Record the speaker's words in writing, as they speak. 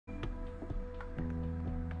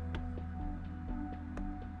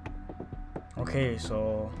Okay,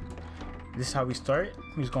 so this is how we start.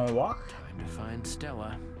 We're just gonna walk. Time to find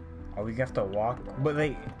Stella. Are we gonna have to walk? But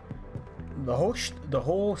like, the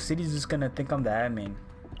whole city's just gonna think I'm the admin,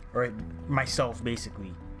 or myself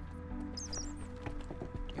basically.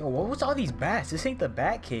 Yo, what was all these bats? This ain't the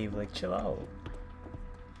bat cave. Like, chill out.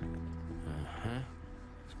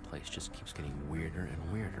 This place just keeps getting weirder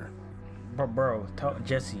and weirder. But bro, tell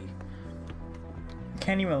Jesse.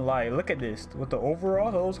 Can't even lie. Look at this with the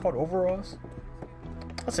overalls. Are those called overalls?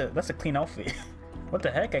 That's a clean outfit. What the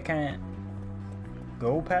heck? I can't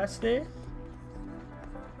go past there.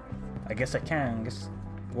 I guess I can. Just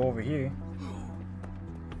go over here.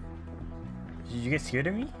 Did you get scared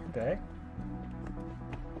of me? What the heck?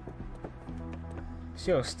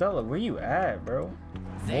 Yo, Stella, where you at, bro?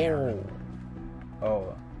 There.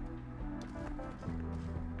 Oh.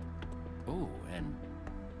 Oh, and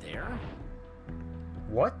there?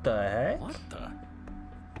 What the heck? What the?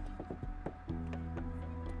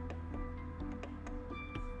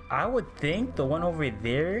 I would think the one over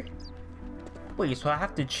there. Wait, so I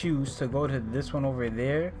have to choose to go to this one over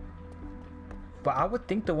there. But I would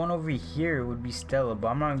think the one over here would be Stella, but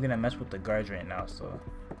I'm not even gonna mess with the guards right now, so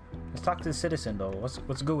let's talk to the citizen though.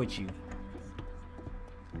 What's good with you?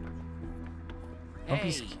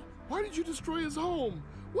 Hey, Why did you destroy his home?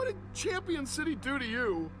 What did Champion City do to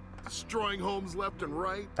you? Destroying homes left and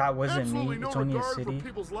right? That wasn't Absolutely me. no It's only a regard city. for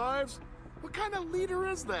people's lives? What kind of leader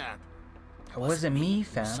is that? It wasn't me,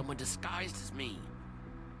 fam. someone disguised as me.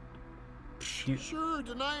 You- Sure,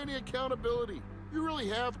 deny any accountability. You really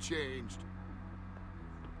have changed.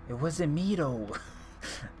 It wasn't me though.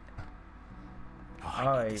 Oh, I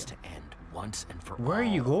Alright. need this to end once and for all. Where are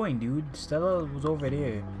you going, dude? Stella was over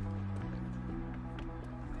there.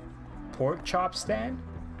 Pork chop stand?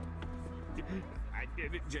 I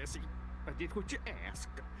did it, Jesse. I did what you asked.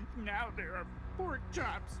 Now there are pork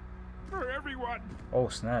chops for everyone. Oh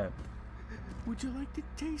snap. Would you like to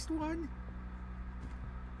taste one?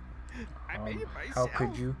 I made it How myself.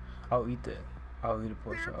 could you? I'll eat a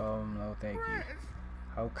pork chop. No, thank you. Fresh.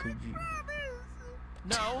 How could you?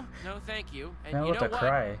 No, thank you. And Man, you with know a what?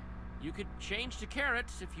 cry. You could change to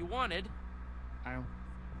carrots if you wanted. I'll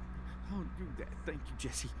do that. Thank you,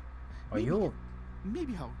 Jesse. Are you?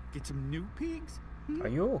 Maybe I'll get some new pigs. Are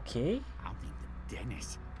you okay? I'll name them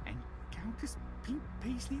Dennis and Countess Pink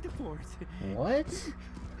Paisley the Fourth. What?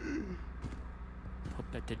 Hope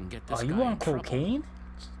that didn't get this Are guy you on in trouble. cocaine?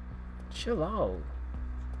 Chill out.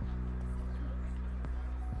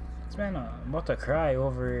 This man about to cry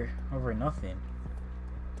over nothing.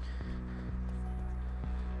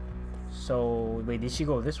 So wait, did she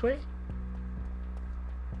go this way?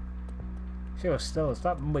 She was Stella.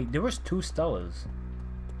 Stop. Wait, there was two Stellas.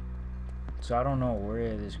 So I don't know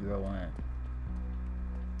where this girl went.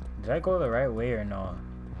 Did I go the right way or no?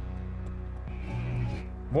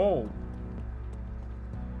 Whoa.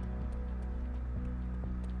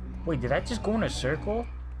 Wait, did I just go in a circle?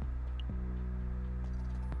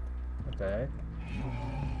 What the heck?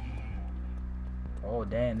 Oh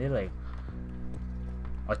damn, they like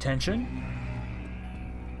attention?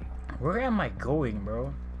 Where am I going,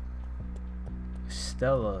 bro?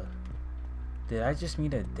 Stella. Did I just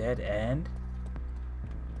meet a dead end?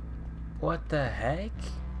 What the heck?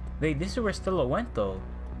 Wait, this is where Stella went though.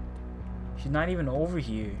 She's not even over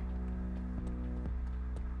here.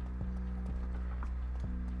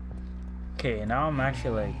 Okay, now I'm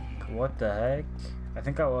actually like, what the heck? I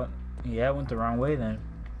think I went the wrong way then.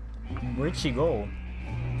 Where'd she go?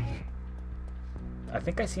 I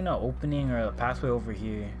think I seen an opening or a pathway over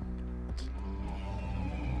here.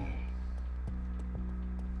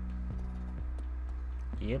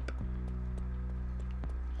 Yep.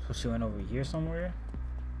 So she went over here somewhere?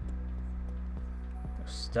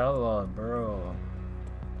 Stella, bro.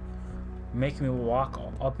 Making me walk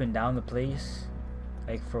up and down the place?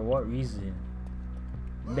 Like, for what reason?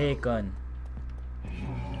 Bacon.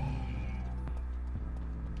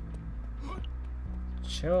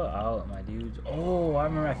 Chill out, my dudes. Oh,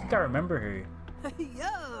 I think I remember her.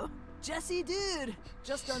 Yo, Jesse, dude,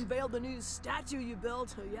 just unveiled the new statue you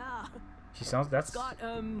built. Yeah, She sounds, that's... it's got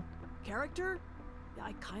character. Yeah,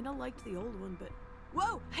 I kind of liked the old one, but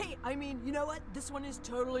whoa, hey, I mean, you know what? This one is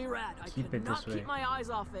totally rad. I Keep it cannot this way. keep my eyes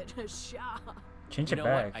off it. Sha. Change You it know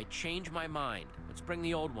back. what? I changed my mind. Let's bring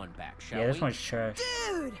the old one back, shall Yeah, we? this one's trash.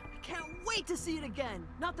 Dude, I can't wait to see it again.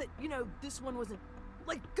 Not that, you know, this one wasn't.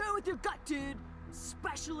 Like, go with your gut, dude.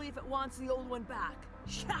 Especially if it wants the old one back.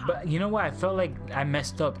 Yeah. But you know what? I felt like I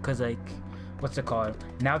messed up because, like, what's it called?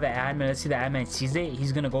 Now the admin, let's see, the admin sees it.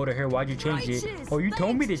 He's gonna go to her. Why'd you change it? Righteous. Oh, you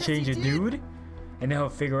told me to Thanks, change it, Jesse, dude. dude. And then he'll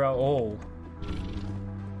figure out,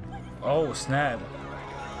 oh, snap.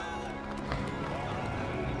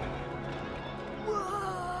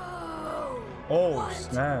 Oh,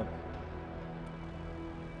 snap.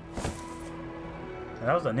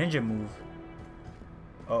 That was a ninja move.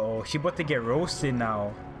 Uh-oh, she about to get roasted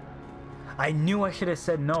now. I knew I should have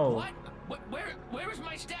said no. What? Where is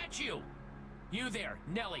my statue? You there,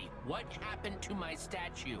 Nelly. What happened to my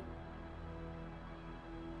statue?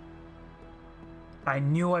 I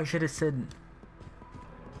knew I should have said...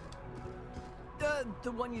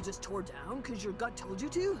 The one you just tore down because your gut told you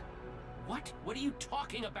to? What? What are you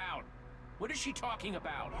talking about? What is she talking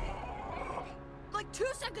about? Like 2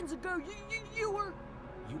 seconds ago, you were...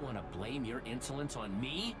 You want to blame your insolence on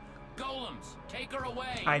me? Golems, take her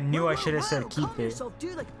away! I knew I should have said Whoa, keep calm it. yourself,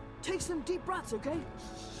 dude. Like, take some deep breaths, okay?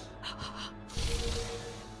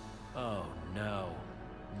 Oh no.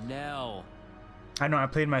 Nell. I know I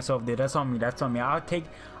played myself there. That's on me. That's on me. I'll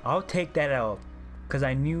take that out, cause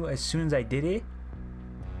I knew as soon as I did it,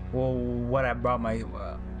 well, what I brought my,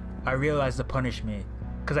 I realized the punishment,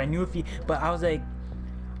 cause I knew if he. But I was like,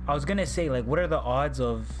 I was gonna say like, what are the odds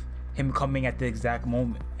of him coming at the exact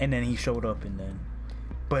moment, and then he showed up, and then,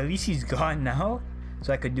 but at least he's gone now,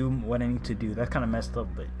 so I could do what I need to do. That's kind of messed up,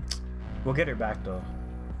 but we'll get her back though.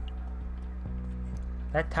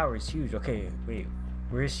 That tower is huge. Okay, wait,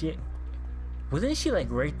 where is she? Wasn't she like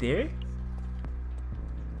right there?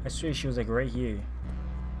 I swear she was like right here.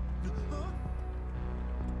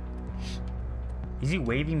 Is he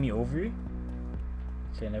waving me over?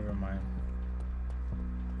 Okay, never mind.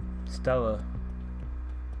 Stella.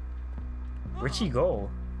 Where'd she go?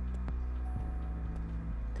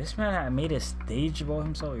 This man had made a stage about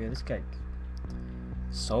himself. Yeah, this guy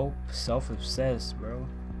so self-obsessed, bro.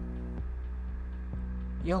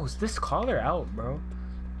 Yo, is this collar out, bro?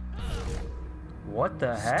 What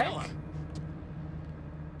the heck? Stella.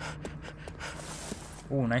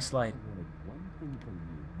 Oh, nice slide.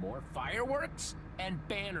 More fireworks and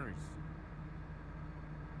banners.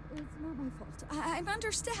 It's not my fault. I'm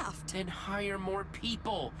understaffed. Then hire more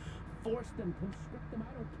people. Force them, conscript them,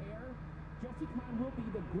 I don't care. JessieCon will be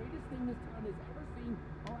the greatest thing this town has ever seen,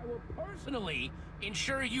 or I will personally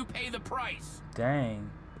ensure you pay the price. Dang.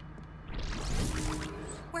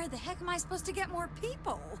 Where the heck am I supposed to get more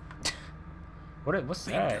people? What's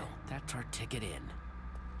that? Bingo. That's our ticket in.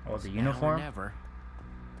 Oh, the Now or uniform? never.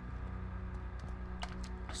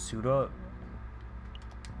 Suit up.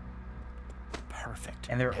 Perfect.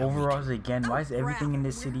 And their Now we overalls again. Why is everything in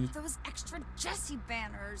this Where city? are those extra Jessie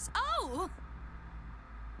banners? Oh!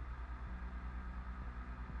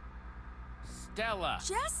 Stella.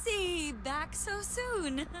 Jessie! Back so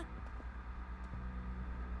soon.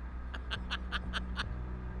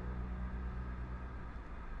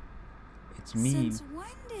 It's me. Since when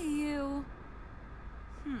do you...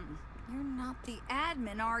 You're not the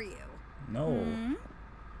admin, are you? No.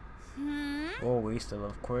 Hmm? Oh, waste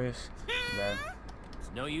of course. That. It's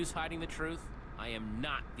no use hiding the truth. I am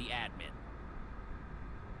not the admin.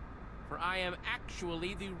 For I am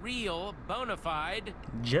actually the real, bona fide...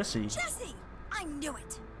 Jessie. Jessie! I knew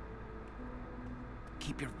it!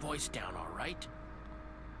 Keep your voice down, all right?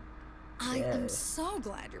 I Yeah. am so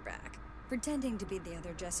glad you're back. Pretending to be the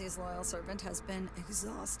other Jessie's loyal servant has been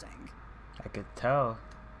exhausting. I could tell.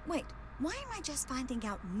 Wait, why am I just finding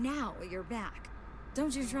out now you're back?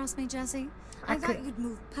 Don't you trust me, Jessie? I I thought could- you'd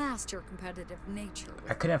move past your competitive nature.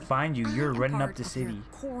 I couldn't find you. You were I am running up part the of your city.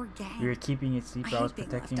 core gang. You were keeping it secret. I was hate being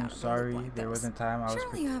protecting you. left out of a Sorry, loop like there this. wasn't time. I was.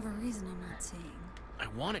 Surely you have a reason I'm not seeing. I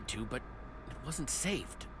wanted to, but it wasn't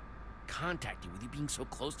safe to contact you with you being so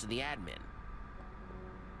close to the admin.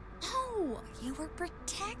 Oh, you were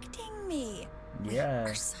protecting me. Yeah.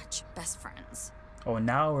 We are such best friends. Oh,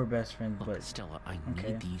 now we're best friends, Look, but Stella, I okay.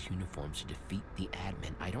 need these uniforms to defeat the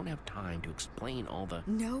admin. I don't have time to explain all the...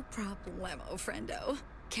 No problemo, friendo.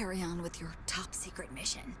 Carry on with your top secret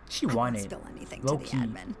mission. She I won won't it. spill anything Low to the key.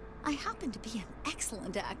 admin. I happen to be an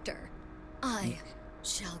excellent actor. I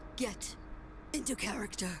shall get into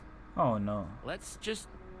character. oh no. Let's just,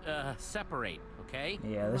 separate, okay?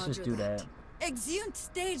 Yeah, let's just Roger do that. Exeunt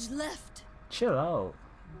stage left. Chill out.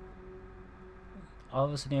 All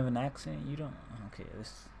of a sudden you have an accent? You don't. Okay,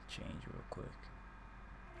 let's change real quick.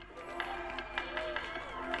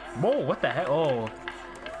 Whoa, what the heck? Oh.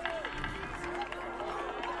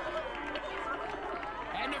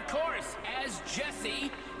 And of course, as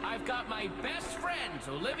Jessie, I've got my best friends,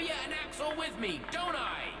 Olivia and Axel, with me, don't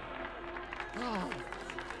I?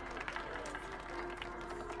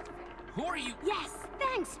 Who are you? Yes,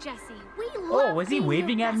 thanks, Jessie. We love Oh, was he being your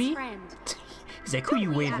waving at best me? friend. He's like, who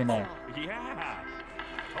you waving at? Yeah,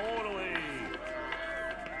 totally.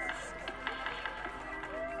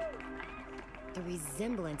 The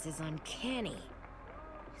resemblance is uncanny.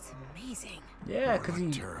 It's amazing. Yeah, because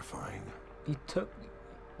he Terrifying. took.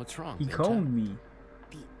 What's wrong, He Binta? coned me.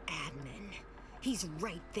 The admin. He's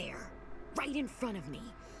right there. Right in front of me.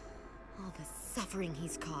 All the suffering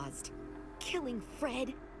he's caused. Killing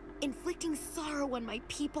Fred. Inflicting sorrow on my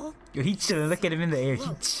people. Yo, he chilling. Look at him in the air. He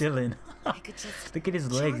chilling. I could just Look at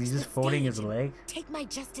his legs. He's just folding his leg. Take my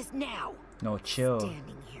justice now. No, chill.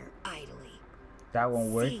 Standing here idly. That won't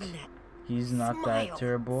work. Seeing that He's not that smile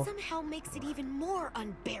terrible. somehow makes it even more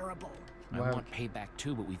unbearable. I Wow. want payback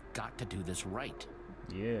too, but we've got to do this right.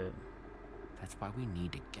 Yeah. That's why we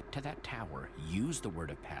need to get to that tower, use the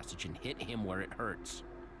word of passage, and hit him where it hurts.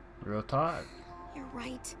 Real talk. You're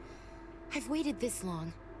right. I've waited this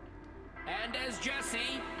long. And as Jesse,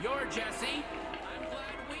 you're Jesse, I'm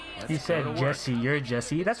glad we... He said, Jesse, you're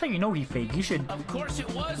Jesse. That's how you know he fake. You should. Of course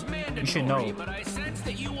it was mandatory, You should know. but I sensed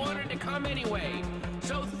that you wanted to come anyway.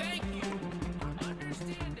 So thank you for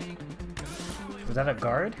understanding. Was that a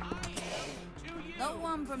guard? No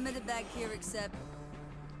one permitted back here except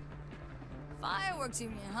fireworks, you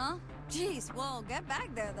mean, huh? Jeez, well, get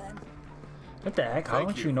back there then. What the heck? How Thank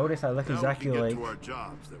don't you. you notice I look Now exactly we can get like? to our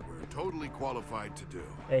jobs that we're totally qualified to do.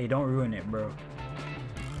 Hey, don't ruin it, bro.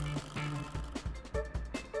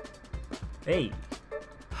 Hey.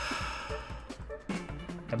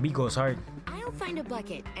 The beat goes hard. I'll find a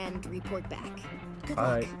bucket and report back. Good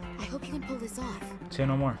Alright. luck. I hope you can pull this off. Say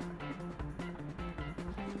no more.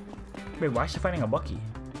 Wait, why is she fighting a Bucky?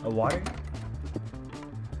 A water?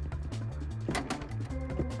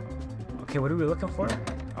 Okay, what are we looking for?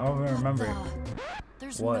 I don't even remember.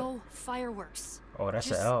 There's What? no fireworks. Oh, that's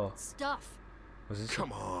Just an L. stuff. Was this?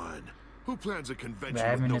 Come on. Who plans a convention The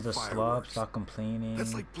with admin no is a slob. fireworks? Stop complaining.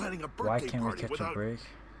 That's like planning a birthday Why can't we party catch a without, break?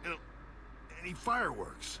 you know, any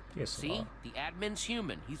fireworks. Yes. See? The admin's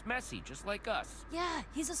human. He's messy, just like us. Yeah,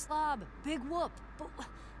 he's a slob. Big whoop. But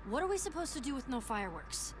what are we supposed to do with no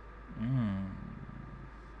fireworks?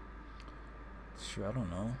 Sure, I don't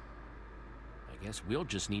know. I guess we'll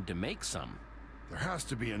just need to make some. There has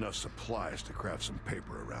to be enough supplies to craft some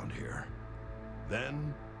paper around here.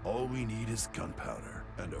 Then, all we need is gunpowder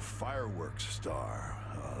and a fireworks star.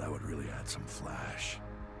 Oh, that would really add some flash.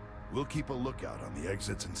 We'll keep a lookout on the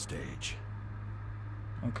exits and stage.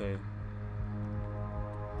 Okay.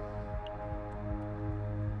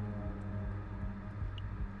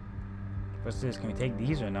 What's this? Can we take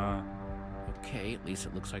these or not? Okay, at least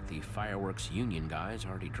it looks like the fireworks union guys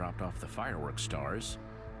already dropped off the fireworks stars.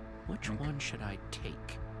 Which one should I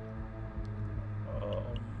take?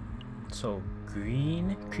 So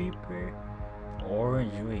green creeper,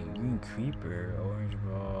 orange. Wait, green creeper, orange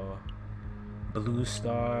ball, blue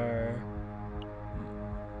star,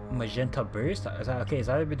 magenta burst. Is that, okay, it's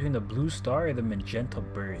either between the blue star or the magenta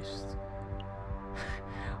burst.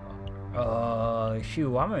 Shoot,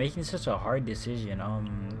 why am I making such a hard decision?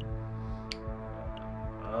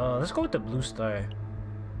 Let's go with the blue star.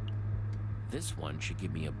 This one should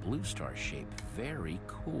give me a blue star shape. Very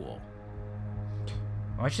cool.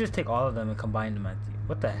 Why don't you just take all of them and combine them at the...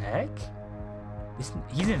 What the heck?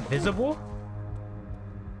 He's invisible?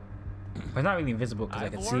 But he's not really invisible because I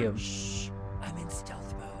can see him. I'm in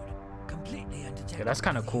stealth mode, completely undetectable. Yeah, that's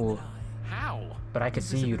kind of cool. How? But I can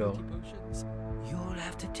see you though. You'll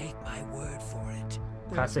have to take my word for it.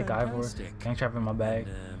 Classic Ivor. Gang trap in my bag.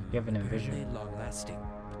 You have an Very envision. long-lasting.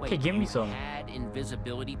 Wait, Okay, give me you some. had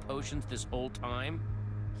invisibility potions this whole time?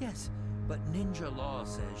 Yes, but ninja law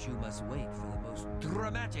says you must wait for the most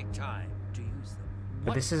dramatic time to use them.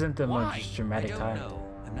 But this isn't the Why? most dramatic I don't time. know.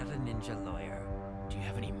 I'm not a ninja lawyer. Do you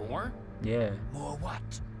have any more? Yeah. More what?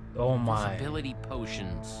 Oh my. Invisibility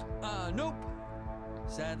potions. Nope.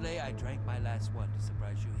 Sadly, I drank my last one to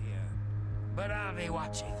surprise you here. But I'll be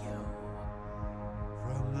watching you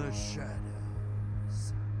from the shadows.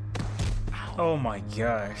 Oh my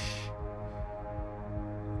gosh.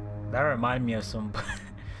 That reminded me of some.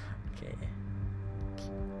 Okay.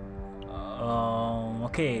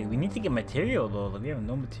 Okay, we need to get material though. We have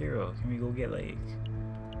no material. Can we go get like?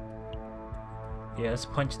 Yeah, let's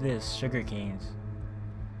punch this sugar canes.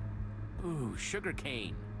 Ooh,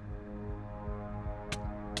 sugarcane.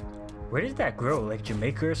 Where does that grow? Like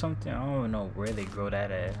Jamaica or something? I don't even know where they grow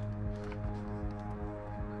that at.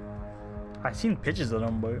 I've seen pictures of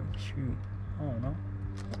them, but shoot, I don't know.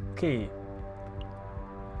 Okay.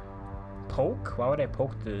 Poke? Why would I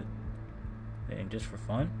poke the thing? Just for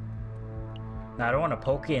fun? Nah, I don't want to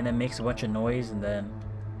poke it and then makes a bunch of noise and then...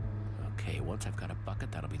 Okay, once I've got a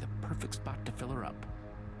bucket, that'll be the perfect spot to fill her up.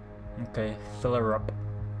 Okay, fill her up.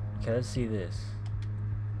 Okay, let's see this.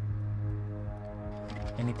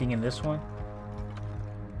 Anything in this one?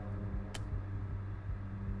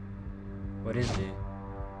 What is it?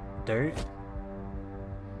 Dirt?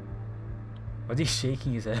 What's he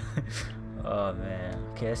shaking his head? Oh man.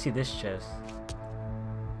 Okay, let's see this chest.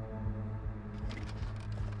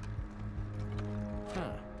 Huh.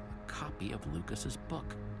 A copy of Lucas's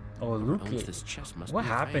book. Oh, Whoever owns Lucas. this chest must What be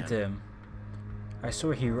a happened to fan. him? I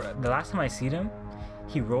swear the last time I seen him,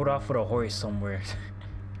 he rode off with a horse somewhere.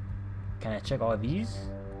 Can I check all these?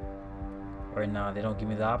 Or nah, they don't give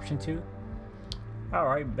me the option to?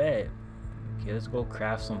 Alright, bet. Okay, let's go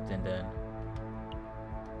craft something then.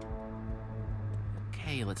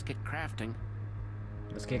 Okay, let's get crafting.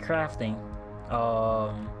 Let's get crafting.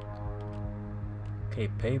 Okay,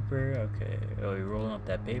 paper. Okay. Oh, you're rolling up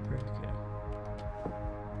that paper? Okay.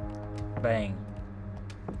 Bang.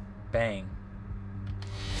 Bang.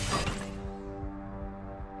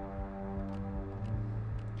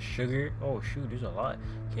 Sugar. Oh shoot, there's a lot.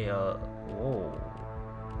 Okay, whoa.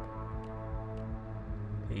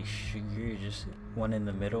 Okay, sugar, just one in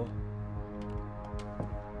the middle.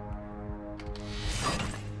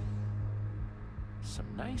 Some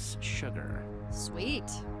nice sugar. Sweet.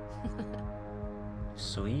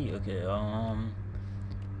 Sweet. Okay.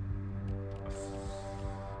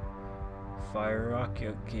 Fire rock.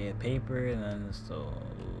 Okay, paper, and then so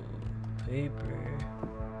paper.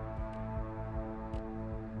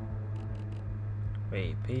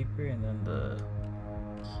 Wait, paper, and then the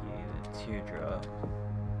teardrop.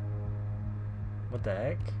 What the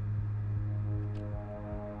heck?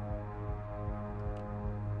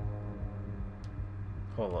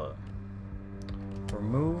 Hold up.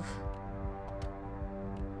 Remove.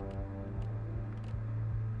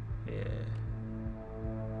 Yeah.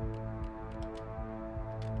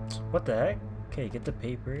 What the heck? Okay, get the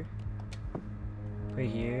paper. Put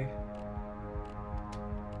here.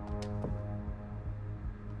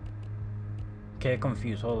 Okay,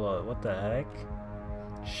 confused. Hold up. What the heck?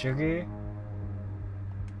 Sugar?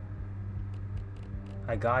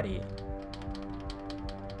 I got it.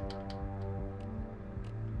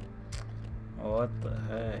 What the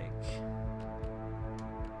heck?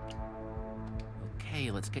 Okay,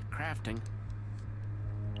 let's get crafting.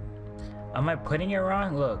 Am I putting it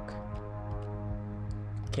wrong? Look.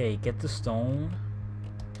 Okay, get the stone.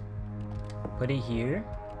 Put it here.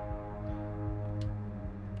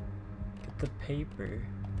 Get the paper.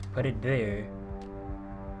 Put it there.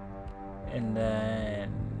 And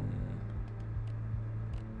then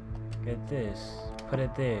get this. Put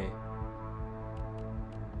it there.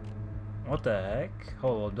 What the heck?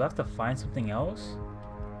 Hold on, do I have to find something else?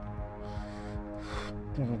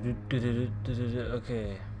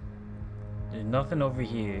 Okay. There's nothing over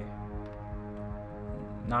here.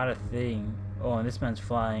 Not a thing. Oh, and this man's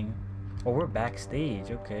flying. Oh, we're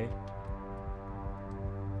backstage. Okay.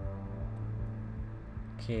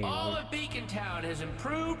 Okay. All of Beacon Town has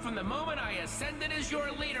improved from the moment I ascended as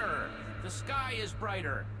your leader. The sky is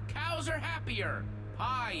brighter. Cows are happier.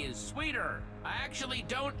 Pie is sweeter. I actually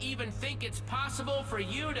don't even think it's possible for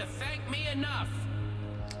you to thank me enough.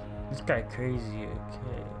 This guy crazy.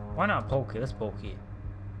 Okay. Why not poke it? Let's poke it.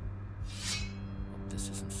 Hope this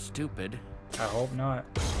isn't stupid. I hope not.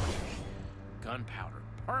 Gunpowder.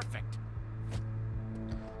 Perfect.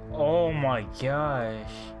 Oh my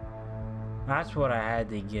gosh. That's what I had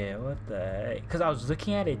to get. What the heck? Because I was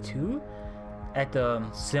looking at it too. At the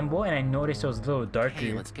symbol, and I noticed it was a little darker.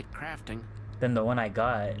 Okay, let's get crafting. Than the one I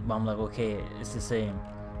got. But I'm like, okay, it's the same.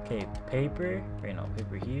 Okay, paper. Wait, no,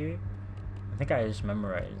 paper here. I think I just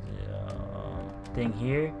memorized it. Thing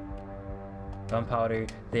here. Gunpowder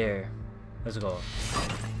there. Let's go.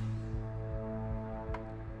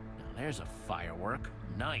 Now there's a firework.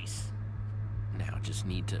 Nice. Now just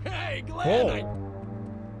need to... Hey, Glenn! Whoa!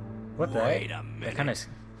 What the Wait heck? a minute. That kind of...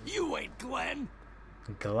 You ain't Glenn!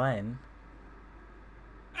 Glenn?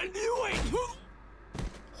 And you ain't...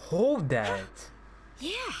 Hold that!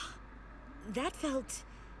 Yeah. That felt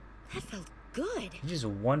good. You just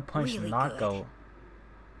one punch Really knockout. good.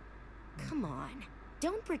 Come on.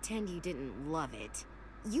 Don't pretend you didn't love it.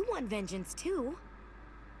 You want vengeance too.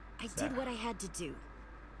 I did what I had to do.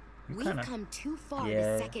 We've come too far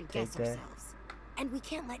to second guess ourselves. And we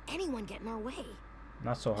can't let anyone get in our way.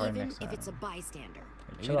 Not so hard Even next time. if it's a bystander.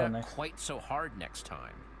 Maybe Chill out not next. quite so hard next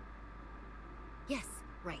time. Yes,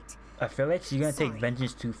 right. I feel like she's gonna take Sorry.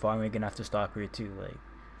 vengeance too far and we're gonna have to stop her too. Like,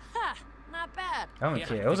 Ha! Not bad. I don't Yeah,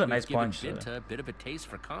 care. I It was a think we've nice given punch. Binta though. a bit of a taste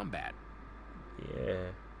for combat. Yeah.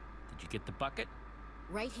 Did you get the bucket?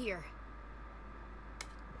 Right here.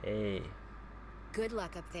 Hey. Good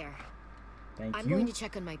luck up there. Thank I'm you. going to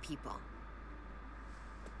check on my people.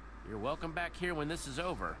 You're welcome back here when this is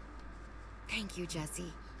over. Thank you,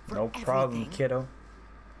 Jesse. For No problem, everything. kiddo.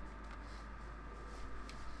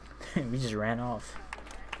 We just ran off.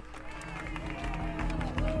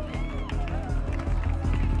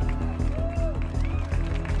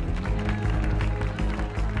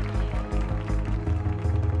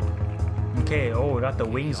 okay. Oh, we got the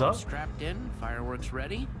wings all up. strapped in, fireworks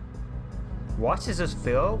ready. Watch this just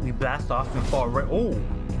fail. We blast off and fall right. Oh.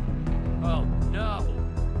 Oh no!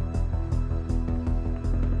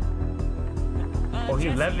 Oh,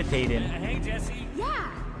 he's levitating. Hey, Jesse.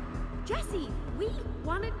 Yeah. Jesse, we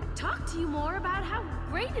want to talk to you more about how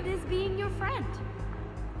great it is being your friend.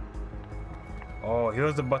 Oh, he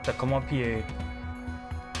was about to come up here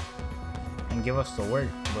and give us the work,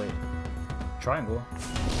 but triangle.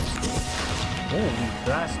 Oh, we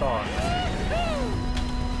blast off.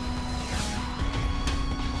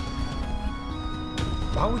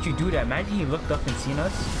 Why would you do that? Imagine he looked up and seen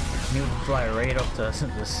us, and he would fly right up to us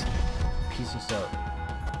and just piece us up.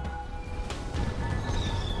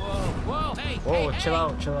 Whoa, whoa, hey, Whoa, hey, chill hey.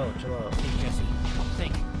 out, chill out, chill out. Hey, Jesse,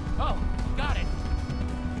 think. Oh, got it.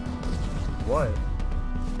 What?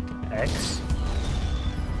 X?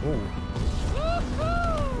 Ooh.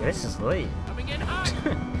 Woohoo! This is late. Coming in hot.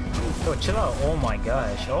 Yo, chill out. Oh my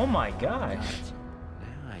gosh. Oh my gosh.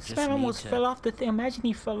 Now I This just man need almost to... fell off the thing. Imagine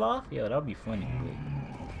he fell off. Yo, that'd be funny.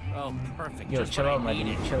 Oh, perfect. Yo, just chill what I out, my dude.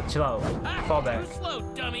 needed. Chill out. Ah, Fall back. Too slow,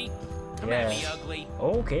 dummy. Come Yeah. at me, ugly.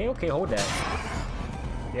 Okay, okay, hold that.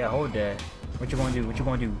 Yeah, hold that. What you gonna do? What you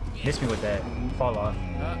gonna do? Miss me with that. Fall off.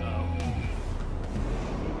 Uh-oh.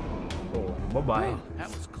 Oh, bye-bye. Whew, that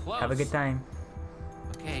was close. Have a good time.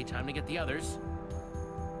 Okay, time to get the others.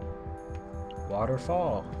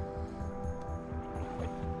 Waterfall.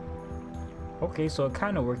 Okay, so it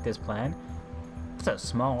kind of worked as planned. It's a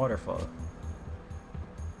small waterfall.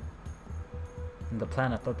 In the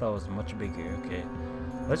plan, I thought that was much bigger. Okay,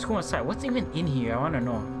 let's go inside. What's even in here? I want to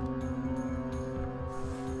know.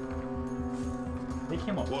 They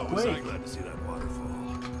came up Boy, was I quick. glad to see that waterfall.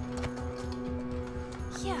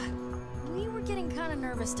 Yeah, we were getting kind of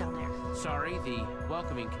nervous down there. Sorry, the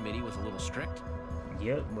welcoming committee was a little strict.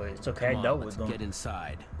 Yeah, but it's okay. Come I dealt on, with let's them. get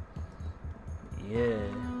inside. Yeah.